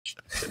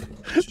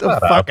the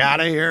fuck out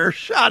of here.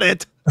 Shut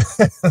it.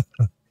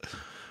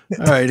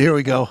 All right, here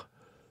we go.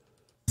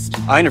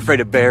 I ain't afraid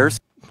of bears.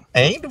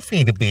 I ain't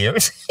afraid of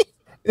bears.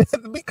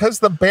 Because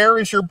the bear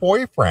is your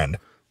boyfriend.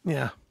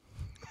 Yeah.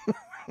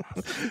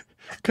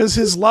 Because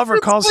his lover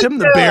calls him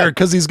the bear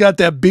because he's got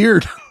that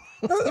beard.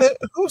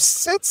 Who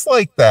sits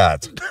like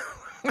that?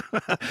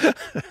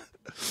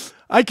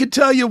 I could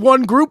tell you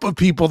one group of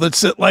people that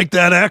sit like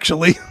that,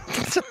 actually.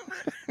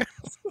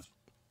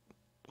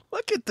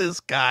 Look at this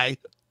guy.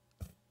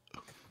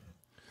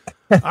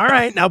 All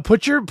right, now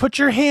put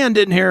your hand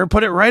in here.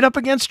 Put it right up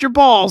against your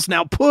balls.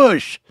 Now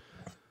push.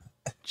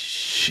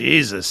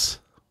 Jesus.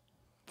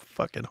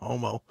 Fucking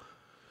homo.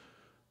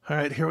 All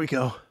right, here we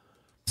go.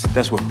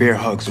 That's what bear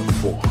hugs are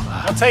for.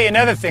 I'll tell you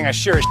another thing I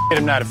sure as shit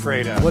am not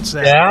afraid of. What's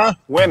that? Yeah?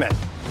 Women.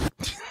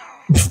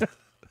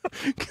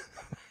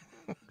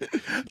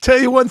 Tell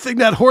you one thing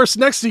that horse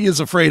next to you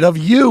is afraid of.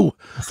 You.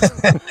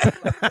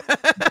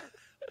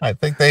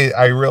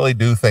 I really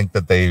do think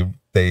that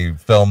they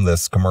filmed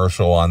this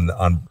commercial on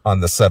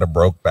the set of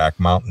Brokeback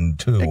Mountain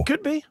too. It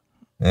could be.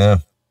 Yeah.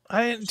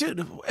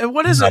 Dude,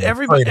 what is it?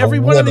 Every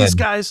one of these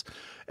guys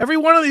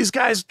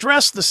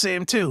dressed the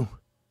same too.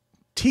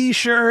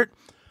 T-shirt,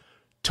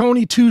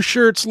 Tony Two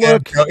Shirts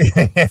look. Yeah,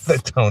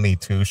 the Tony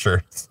Two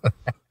Shirts.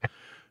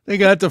 They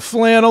got the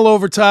flannel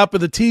over top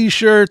of the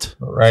T-shirt.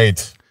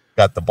 Right.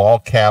 Got the ball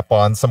cap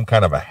on, some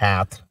kind of a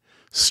hat.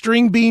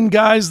 String bean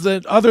guys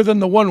that, other than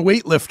the one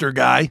weightlifter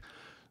guy,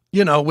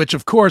 you know, which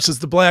of course is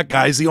the black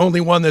guy, is the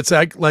only one that's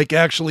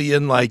actually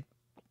in like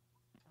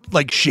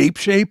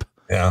shape.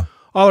 Yeah.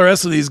 All the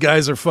rest of these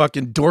guys are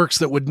fucking dorks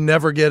that would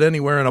never get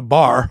anywhere in a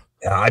bar.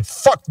 Yeah, I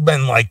fucked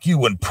men like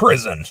you in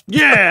prison.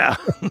 Yeah.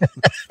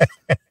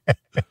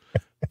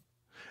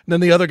 And then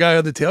the other guy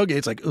on the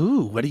tailgate's like,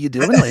 ooh, what are you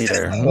doing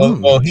later?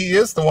 Well, he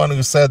is the one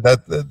who said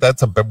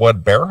that's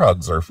what bear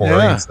hugs are for.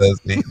 Yeah. He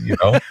says, you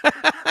know.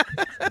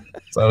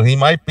 So he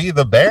might be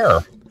the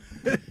bear,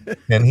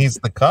 and he's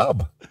the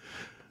cub.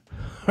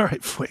 All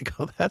right,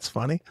 Fuego, that's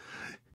funny.